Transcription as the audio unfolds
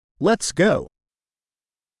Let's go.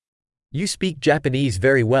 You speak Japanese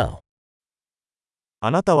very well.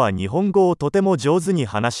 あなたは日本語をとても上手に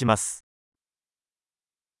話します。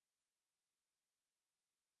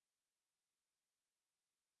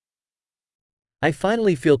I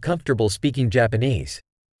finally feel comfortable speaking Japanese.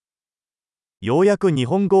 ようやく日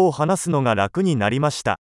本語を話すのが楽になりまし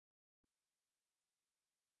た。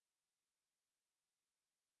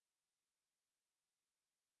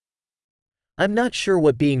I'm not sure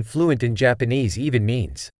what being fluent in Japanese even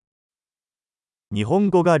means. 日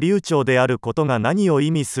本語が流暢であることが何を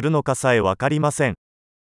意味するのかさえわかりません。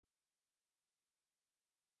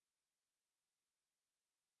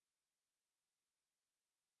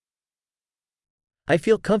I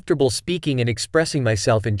feel comfortable speaking and expressing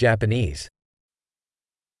myself in Japanese.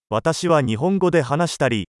 私は日本語で話した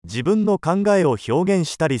り、自分の考えを表現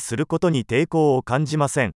したりすることに抵抗を感じま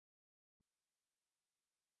せん。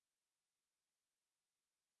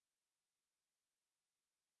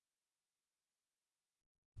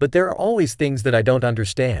But there are always things that I don't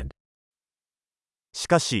understand. し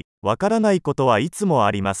かし、わからないことはいつも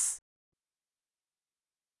あります。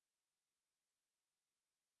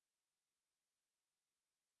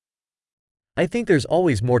I think there's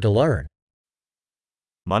always more to learn.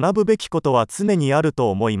 学ぶべきことは常にあると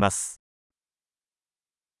思います。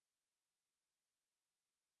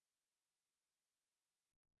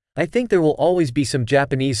I think there will always be some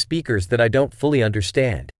Japanese speakers that I don't fully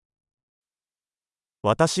understand.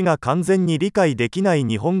 私が完全に理解できない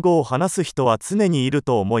日本語を話す人は常にいる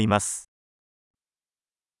と思います。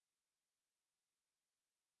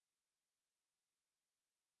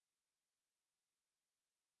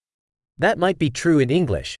That might be true in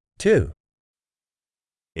English, too.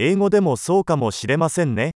 英語でもそうかもしれませ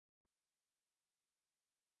んね。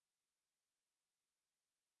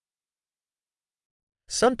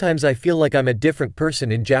Sometimes I feel like I'm a different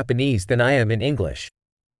person in Japanese than I am in English.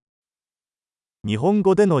 日本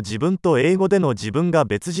語での自分と英語での自分が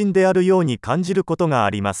別人であるように感じることがあ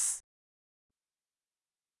ります。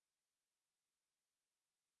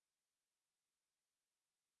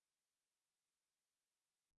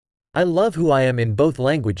I love who I am in both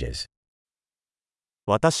languages.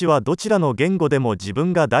 私はどちらの言語でも自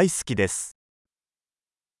分が大好きです。